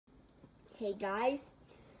Hey guys,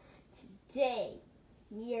 today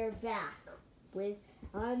we are back with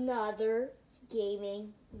another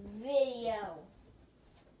gaming video.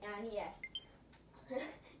 And yes,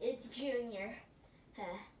 it's Junior.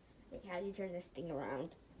 Wait, how do you turn this thing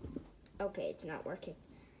around? Okay, it's not working.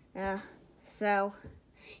 So,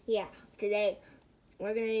 yeah, today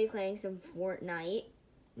we're going to be playing some Fortnite.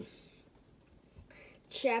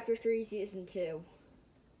 Chapter 3, Season 2.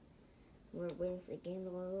 We're waiting for the game to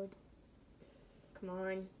load. Come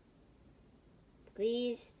on.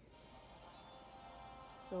 Please.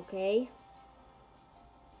 Okay.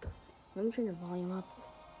 Let me turn the volume up.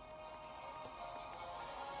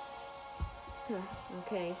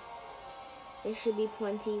 Okay. It should be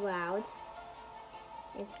plenty loud.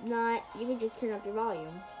 If not, you can just turn up your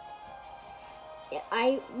volume.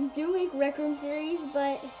 I do make Rec Room series,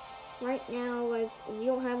 but right now, we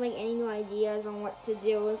don't have, any new ideas on what to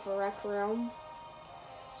do for Rec Room.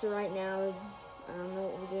 So right now, I don't know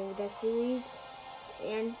what we're doing with that series.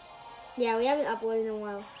 And, yeah, we haven't uploaded in a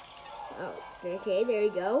while. Oh, okay, there you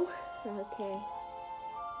go. Okay.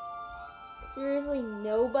 Seriously,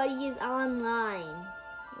 nobody is online.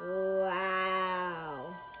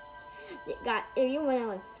 Wow. If you want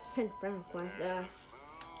to, send friend request,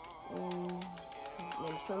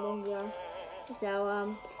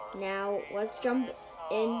 So, now let's jump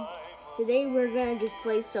in. Today we're gonna just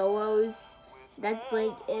play solos. That's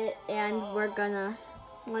it, and we're gonna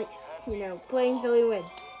play until we win.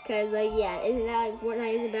 Cause yeah, isn't that what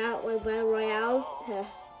Fortnite is about? Battle royales.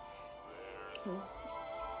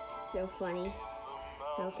 So funny.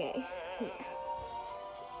 Okay.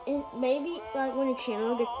 And maybe when the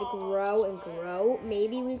channel gets to grow and grow,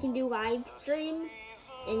 maybe we can do live streams,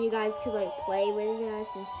 and you guys could play with us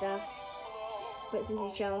and stuff. But since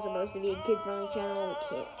this channel is supposed to be a kid-friendly channel,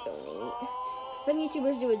 we can't donate. Some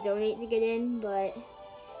YouTubers do a donate to get in, but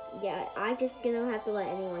yeah, I'm just gonna have to let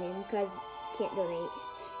anyone in because can't donate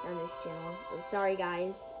on this channel. Sorry,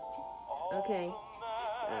 guys. Okay.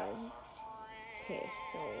 Okay,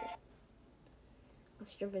 so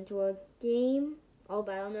let's jump into a game. All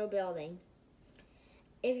battle, no building.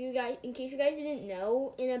 In case you guys didn't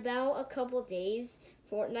know, in about a couple days,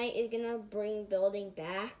 Fortnite is gonna bring building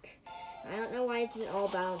back. I don't know why it's an all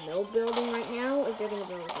battle, no building right now, if they're gonna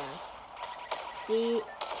build it back. See,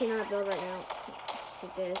 cannot build right now. Let's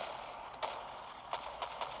take this.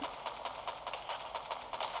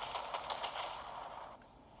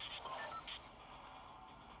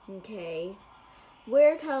 Okay.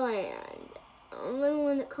 Where to land? I'm gonna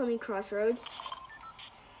land at Coney Crossroads.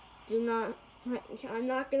 I'm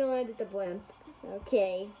not gonna land at the blimp.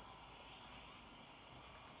 Okay.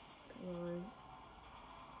 Come on.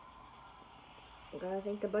 I gotta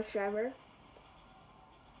thank the bus driver.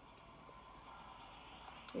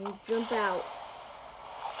 And jump out.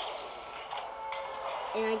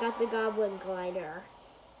 And I got the Goblin glider.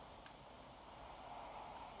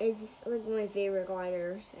 It's my favorite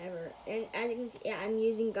glider ever. And as you can see, yeah, I'm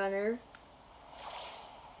using Gunner.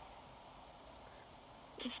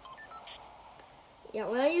 Yeah,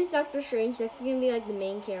 when I use Doctor Strange, that's gonna be the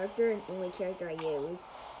main character and only character I use.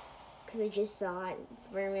 Because I just saw it,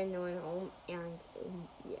 Spider-Man No Way Home, and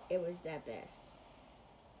yeah, it was that best.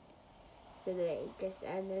 So then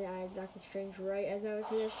I had Doctor Strange right as I was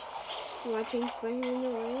finished watching Spider-Man No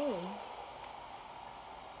Way Home.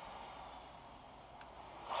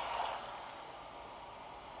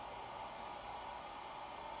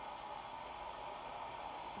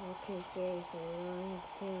 Okay, seriously, what do I have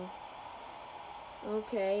to do?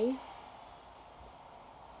 Okay.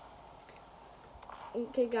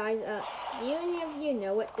 Okay, guys, do any of you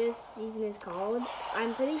know what this season is called?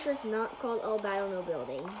 I'm pretty sure it's not called All Battle, No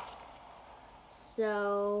Building.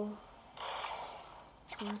 So,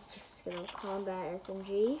 let's just go combat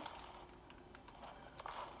SMG.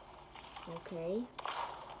 Okay.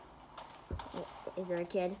 Oh, is there a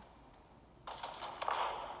kid?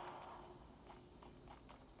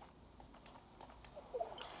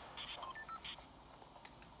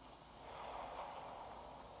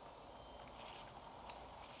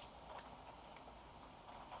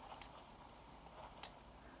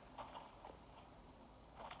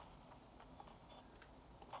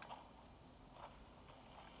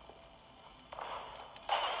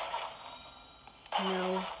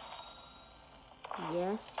 No.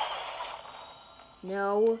 Yes.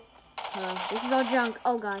 No. This is all junk.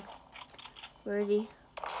 Oh god. Where is he?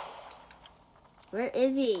 Where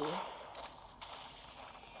is he?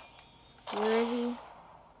 Where is he?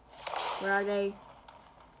 Where are they?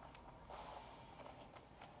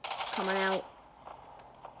 Come on out.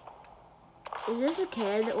 Is this a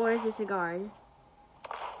kid or is this a guard?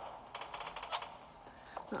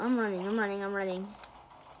 I'm running.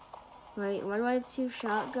 Wait, why do I have 2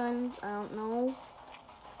 shotguns? I don't know.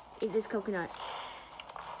 Eat this coconut.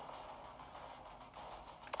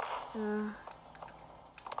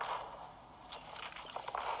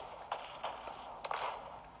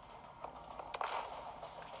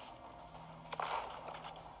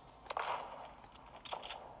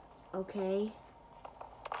 Okay.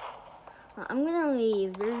 I'm gonna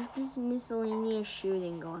leave. There's just miscellaneous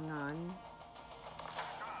shooting going on.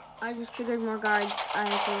 I just triggered more guards. I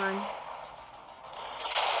have to run.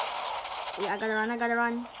 Yeah, I gotta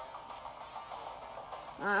run.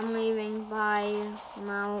 I'm leaving. Bye. I'm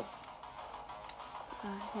out.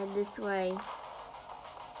 Head this way.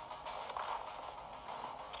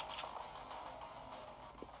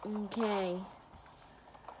 Okay.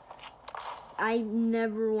 I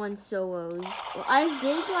never won solos. Well, I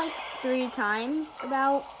did like 3 times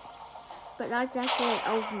about, but that's it.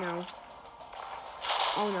 Oh no.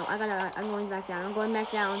 Oh no, I'm going back down.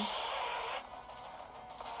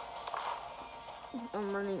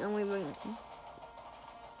 I'm running, I'm leaving.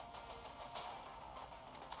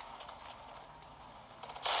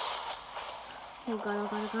 Oh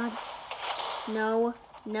god.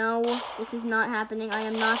 No, this is not happening. I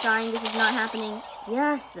am not dying. This is not happening.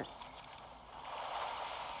 Yes!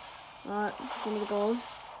 Give me the gold.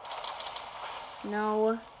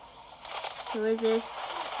 No. Who is this?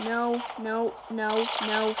 No.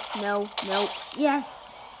 Yes!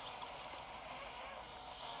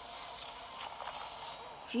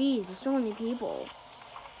 Jeez, there's so many people.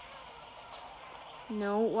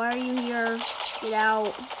 No, why are you here? Get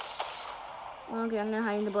out. Okay, I'm gonna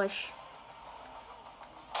hide in the bush.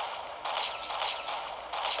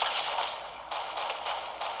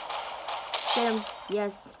 Get him.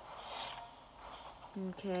 Yes.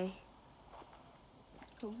 Okay.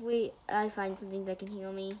 Hopefully I find something that can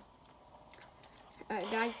heal me. Alright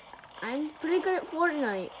guys, I'm pretty good at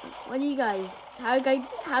Fortnite. What do you guys? How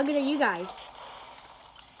good are you guys?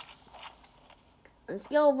 On a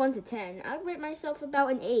scale of 1 to 10, I'd rate myself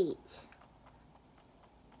about an 8.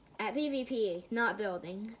 At PvP, not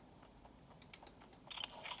building.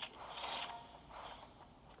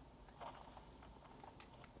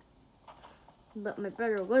 But my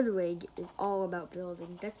brother Ludwig is all about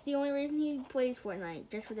building. That's the only reason he plays Fortnite,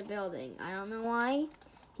 just for the building. I don't know why.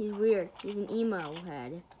 He's weird. He's an emo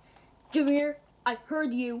head. Jameer, I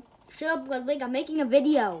heard you. Shut up, Ludwig. I'm making a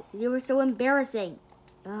video. You were so embarrassing.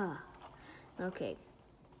 Okay.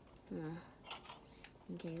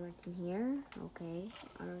 Okay, what's in here? Okay,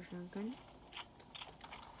 auto shotgun.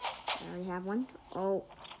 I already have one. Oh,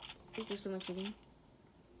 is there someone shooting?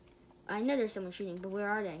 I know there's someone shooting, but where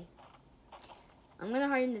are they? I'm gonna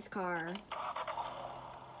hide in this car.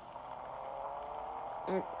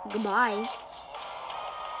 And goodbye.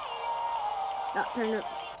 Oh, turn the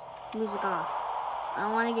music off. I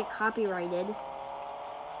don't want to get copyrighted.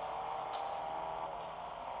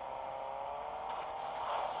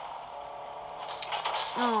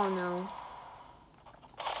 Oh no.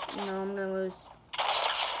 No, I'm gonna lose.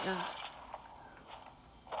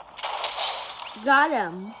 Got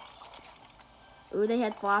him. Ooh, they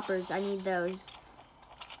had floppers. I need those.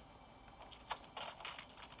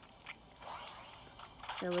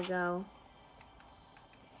 There we go.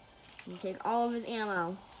 And take all of his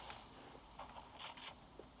ammo.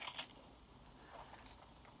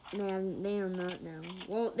 Man, they do not know.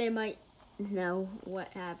 Well, they might know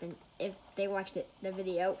what happened if they watched the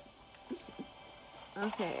video.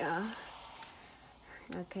 Okay,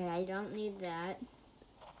 okay, I don't need that.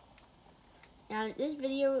 Now, this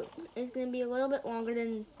video is going to be a little bit longer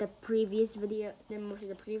than the previous video, than most of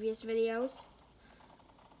the previous videos.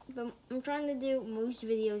 But I'm trying to do most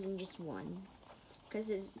videos in just one. Because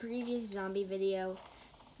this previous zombie video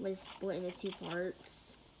was split into 2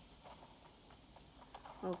 parts.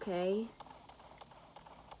 Okay.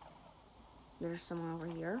 There's someone over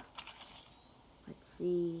here. Let's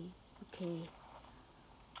see. Okay.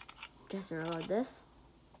 Just reload this.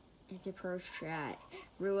 It's a pro strat.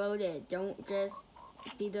 Reload it. Don't just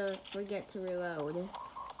forget to reload.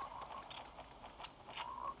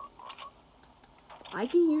 I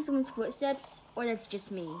can hear someone's footsteps, or that's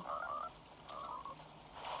just me.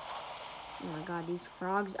 Oh my god, these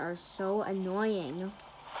frogs are so annoying.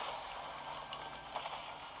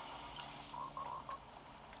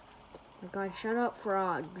 Oh my god, shut up,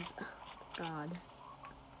 frogs. God.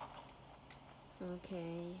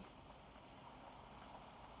 Okay.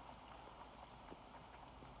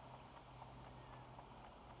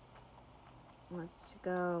 Let's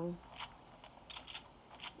go.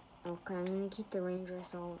 Okay, I'm gonna keep the Ranger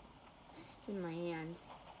Assault in my hand.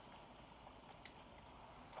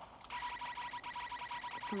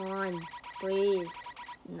 Come on, please.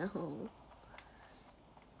 No.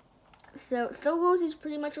 So solos is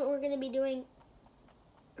pretty much what we're gonna be doing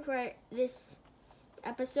for this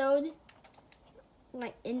episode.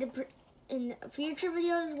 Like in the future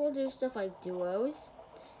videos, we'll do stuff like duos,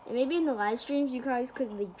 and maybe in the live streams you guys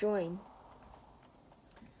could like join.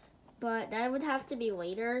 But that would have to be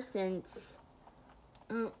later since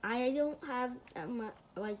I don't have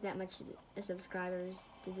that much subscribers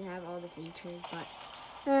to have all the features.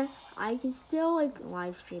 But I can still like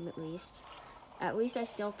live stream at least. At least I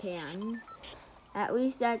still can. At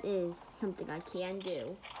least that is something I can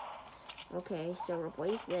do. Okay, so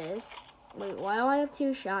replace this. Wait, why do I have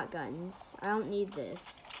 2 shotguns? I don't need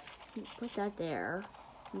this. Put that there.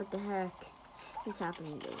 What the heck is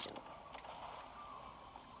happening there?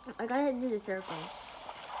 I gotta do the circle.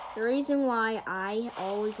 The reason why I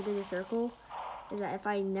always do the circle is that if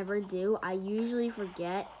I never do, I usually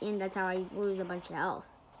forget, and that's how I lose a bunch of health.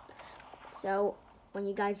 So when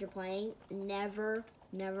you guys are playing, never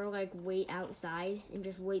like wait outside and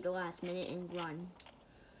just wait the last minute and run.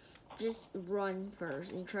 Just run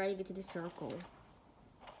first and try to get to the circle.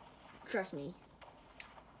 Trust me.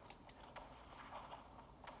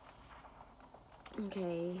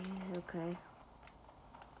 Okay.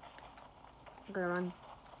 I'm gonna run.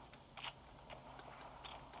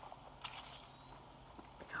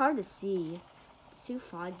 It's hard to see. It's too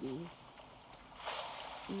foggy.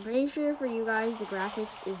 I'm pretty sure for you guys, the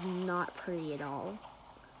graphics is not pretty at all.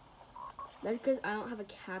 That's because I don't have a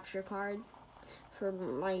capture card for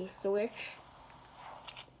my Switch.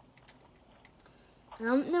 I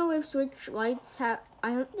don't know if Switch lights have...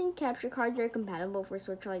 I don't think capture cards are compatible for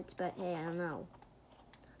Switch lights, but hey, I don't know.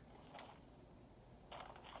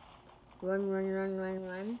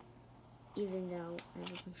 Run. Even though I have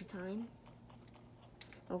a bunch of time.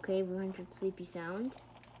 Okay, 100 sleepy sound.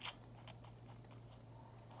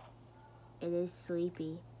 It is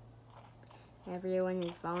sleepy. Everyone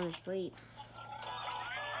is falling asleep.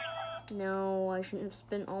 No, I shouldn't have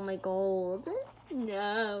spent all my gold.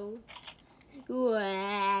 No.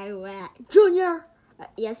 Junior!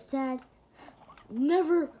 Yes, Dad?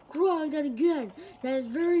 Never cry like that again. That is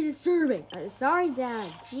very disturbing. Sorry,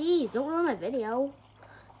 Dad. Jeez, don't ruin my video.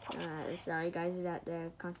 Sorry, guys, about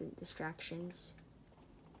the constant distractions.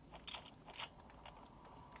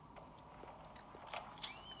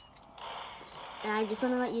 And I just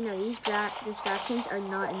want to let you know, these distractions are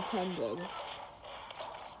not intended.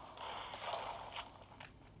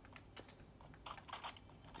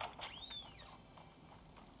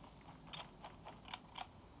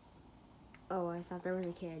 Oh, I thought there was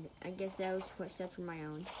a kid. I guess that was footsteps from my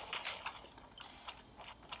own.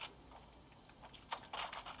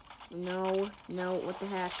 No, what the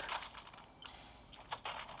heck?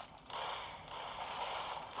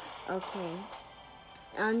 Okay.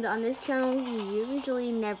 And on this channel, we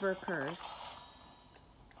usually never curse.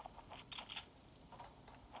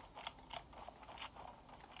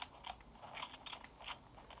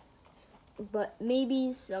 But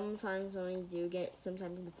maybe sometimes when I do get,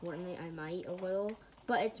 sometimes in the Fortnite, I might a little.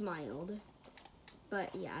 But it's mild.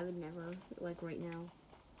 But yeah, I would never, like right now.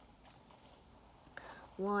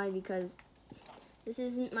 Why? Because this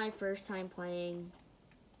isn't my first time playing.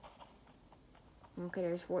 Okay,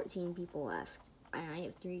 there's 14 people left. And I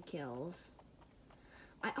have 3 kills.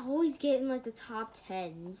 I always get in like the top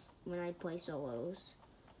 10s when I play solos.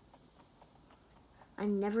 I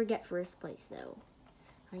never get first place though.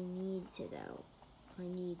 I need to though. I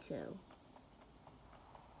need to.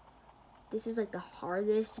 This is like the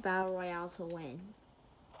hardest battle royale to win.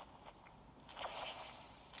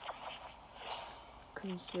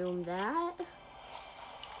 Consume that.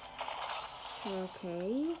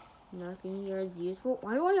 Okay. Nothing here is useful.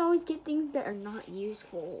 Why do I always get things that are not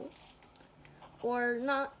useful? Or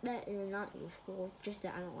not that they're not useful, just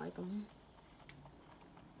that I don't like them.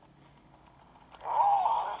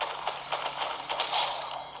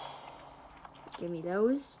 Give me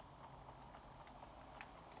those.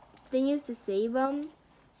 Thing is to save them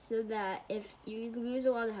so that if you lose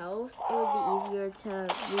a lot of health, it would be easier to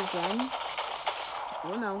regen.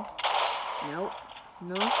 Oh no. Nope.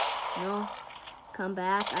 No. Come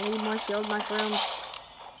back. I need more shield mushrooms.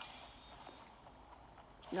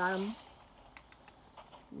 Got him.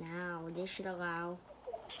 Now, this should allow...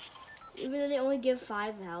 Even though they only give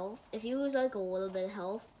 5 health, if you lose like a little bit of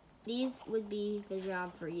health, these would be the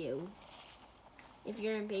job for you. If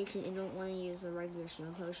you're impatient and don't want to use a regular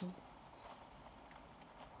shield potion.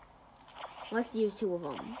 Let's use 2 of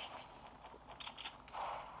them.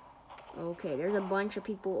 Okay, there's a bunch of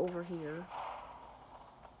people over here.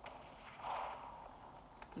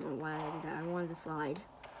 I don't know why I did that. I wanted to slide.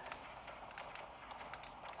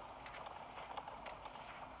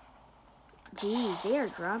 Jeez, they are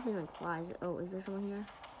dropping like flies. Oh, is there someone here?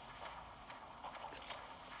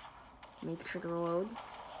 Make sure to reload.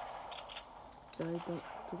 So I don't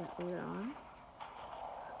do that later on.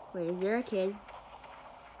 Wait, is there a kid?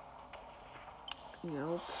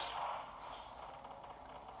 Nope.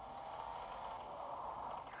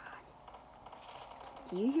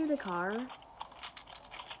 Do you hear the car?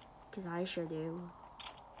 Because I sure do.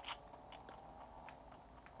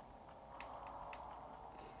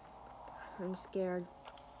 I'm scared.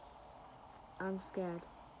 I'm scared.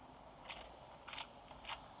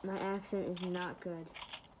 My accent is not good.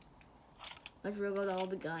 Let's reload all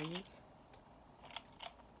the guns.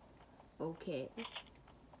 Okay.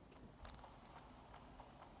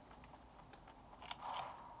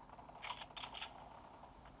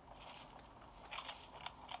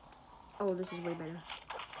 Oh, this is way better.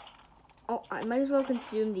 Oh, I might as well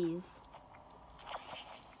consume these.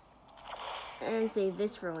 And save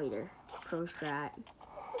this for later. Pro strat.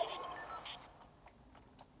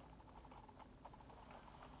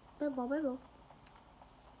 Bubble.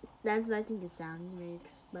 That's, I think, the sound it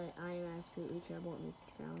makes, but I am absolutely terrible at making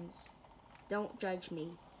sounds. Don't judge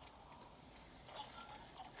me.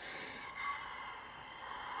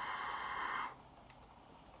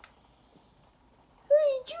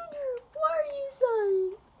 Hey, Junior, what are you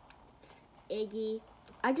saying? Iggy,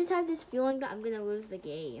 I just have this feeling that I'm gonna lose the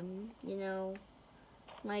game, you know?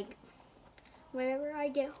 Like, whenever I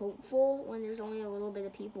get hopeful, when there's only a little bit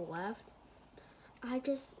of people left, I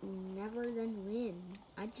just never then win.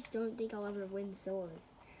 I just don't think I'll ever win solos.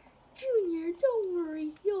 Junior, don't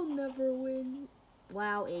worry. You'll never win.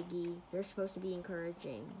 Wow, Iggy. You're supposed to be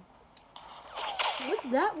encouraging. What's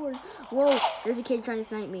that word? Whoa, there's a kid trying to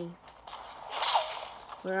snipe me.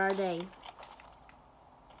 Where are they?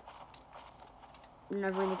 You're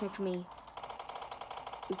never going to catch me.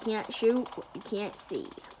 You can't shoot what you can't see.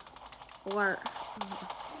 Or...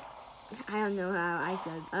 I don't know how I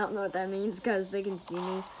said. I don't know what that means because they can see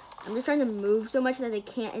me. I'm just trying to move so much that they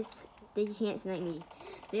can't snipe me.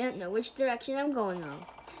 They don't know which direction I'm going though.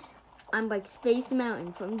 I'm like Space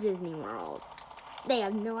Mountain from Disney World. They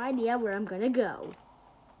have no idea where I'm gonna go.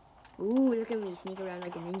 Ooh, look at me sneak around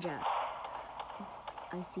like a ninja.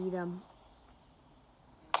 I see them.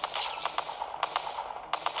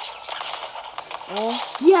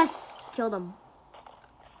 Oh, yes! Killed them.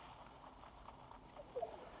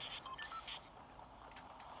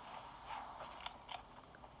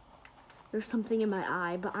 There's something in my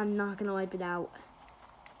eye, but I'm not gonna wipe it out.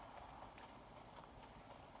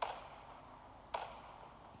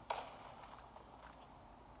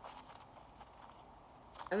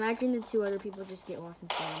 Imagine the two other people just get lost in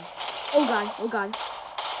sand. Oh god, oh god.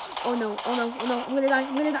 Oh no, oh no, oh no, I'm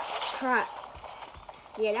gonna die. Crap.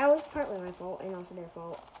 Yeah, that was partly my fault and also their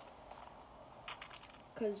fault.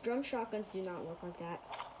 Because drum shotguns do not work like that.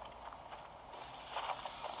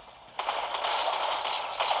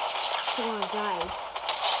 Come on, die.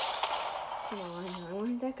 Come on, I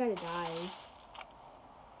want that guy to die.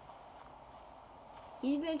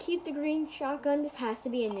 He's gonna keep the green shotgun. This has to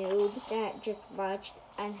be a noob that just watched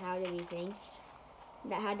on How Did He Think.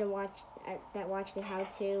 That watched the how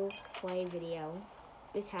to play video.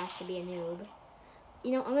 This has to be a noob.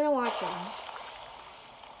 You know, I'm gonna watch him.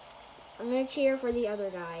 I'm gonna cheer for the other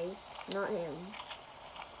guy, not him.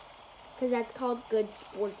 Because that's called good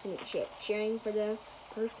sportsmanship. Cheering for the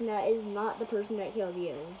person that is not the person that killed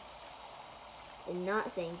you. And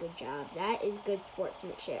not saying good job. That is good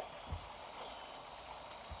sportsmanship.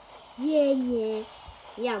 Yeah.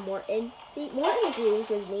 Yeah, Morton. See, Morton agrees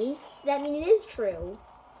with me. So that means it is true.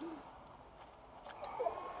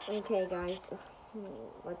 Okay, guys.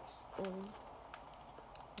 Let's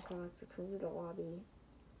return to the lobby.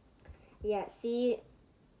 Yeah, see,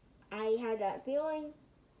 I had that feeling,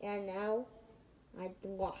 and now I'm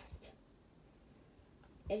lost.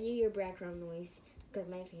 If you hear background noise, because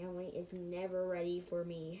my family is never ready for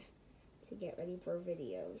me to get ready for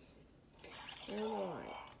videos. I don't know why.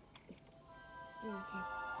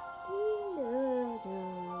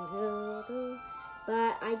 Okay.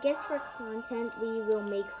 But I guess for content, we will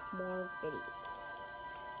make more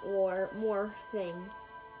videos. Or more thing.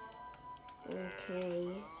 Okay,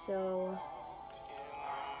 so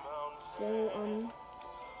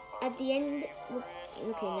at the end,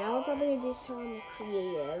 okay, now we're probably gonna do some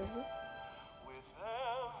creative.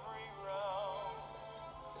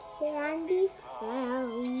 Can be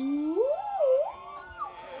found.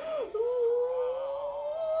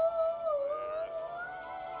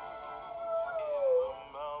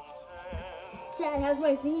 Dad, how's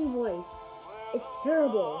my singing voice? It's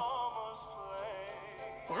terrible.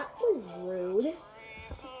 That was rude.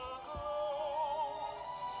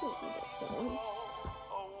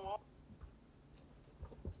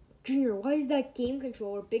 Junior, why is that game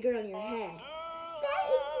controller bigger on your head? That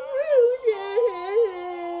is rude.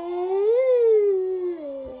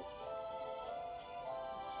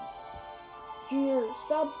 Junior,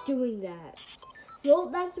 stop doing that. Well,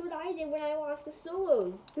 that's what I did when I lost the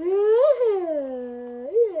solos.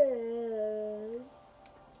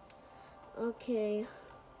 Okay.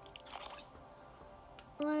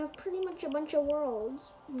 I have pretty much a bunch of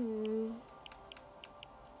worlds.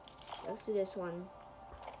 Let's do this one.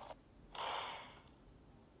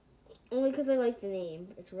 Only because I like the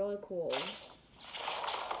name. It's really cool.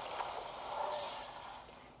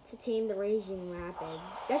 To Tame the Raging Rapids.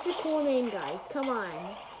 That's a cool name, guys. Come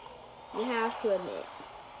on. You have to admit.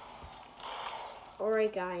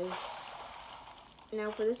 Alright, guys.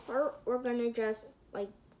 Now for this part, we're gonna just,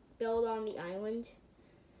 like, build on the island.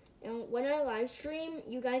 And when I live stream,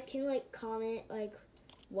 you guys can, like, comment, like,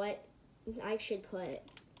 what I should put.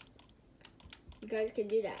 You guys can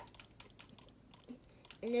do that.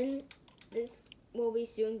 And then this will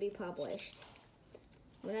soon be published.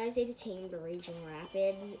 When I say to tame the Raging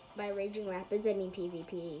Rapids, by Raging Rapids, I mean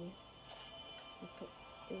PvP. I put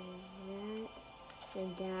that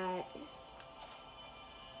and that.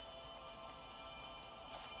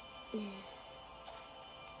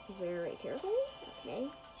 Very careful. Okay.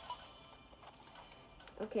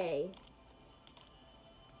 Okay.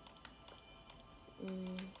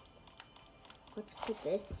 Let's put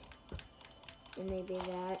this and maybe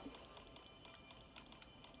that.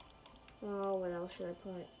 Oh, what else should I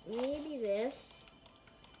put? Maybe this.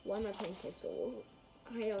 Why am I playing pistols?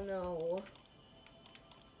 I don't know.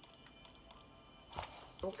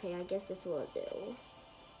 Okay, I guess this will do.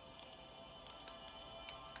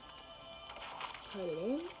 Put it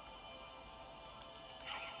in.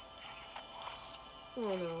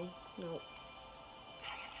 Oh no, no.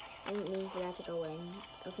 I didn't mean for that to go in.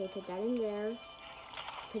 Okay, put that in there.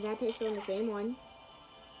 Put that pistol in the same one.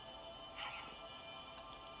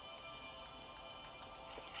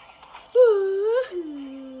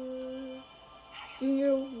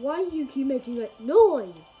 Junior, why do you keep making that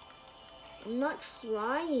noise? I'm not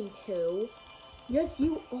trying to. Yes,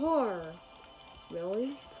 you are.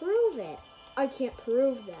 Really? Prove it. I can't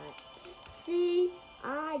prove that. See?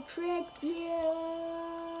 I tricked you.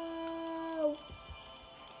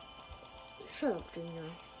 Shut up,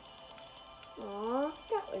 Junior. Aw,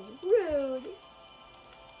 that was rude.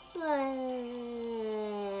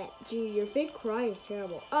 Junior, your fake cry is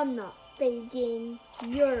terrible. I'm not faking.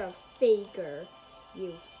 You're a faker.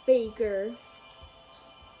 You faker.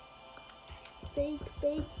 Fake,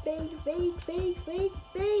 fake, fake, fake, fake, fake,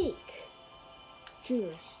 fake.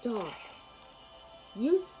 Junior, stop.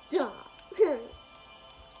 You stop.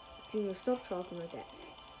 Junior, stop talking like that.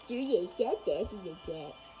 Junior, stop talking like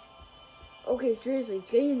that. Okay, seriously, it's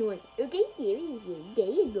getting annoying. Okay, seriously, it's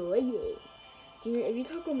getting annoying. Junior, if you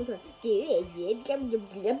talk one more time.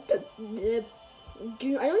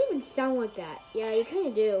 Junior, I don't even sound like that. Yeah, you kind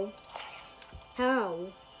of do.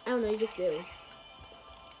 How? I don't know, you just do.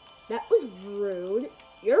 That was rude.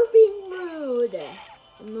 You're being rude.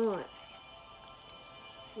 I'm not.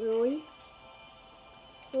 Really?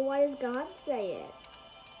 Well, why does God say it?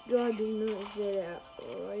 God does not say that,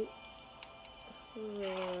 right?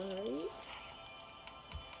 Right?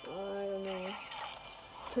 I don't know.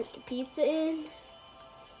 Put the pizza in.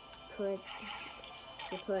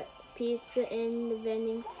 You put pizza in the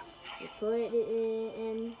vending. You put it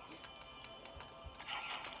in.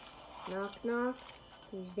 Knock, knock.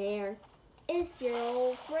 Who's there? It's your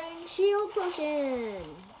old friend Shield Potion.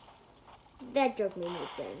 That joke made no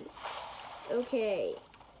sense. Okay.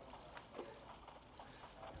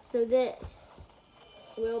 So this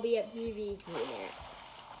will be a PvP map.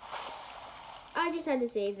 I just had to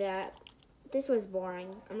save that. This was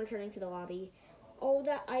boring. I'm returning to the lobby. All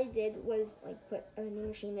that I did was like put a vending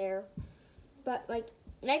machine there. But like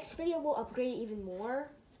next video we'll upgrade it even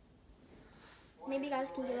more. Maybe you guys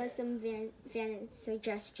can give us some fan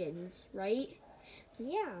suggestions, right?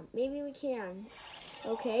 Yeah, maybe we can.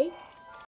 Okay.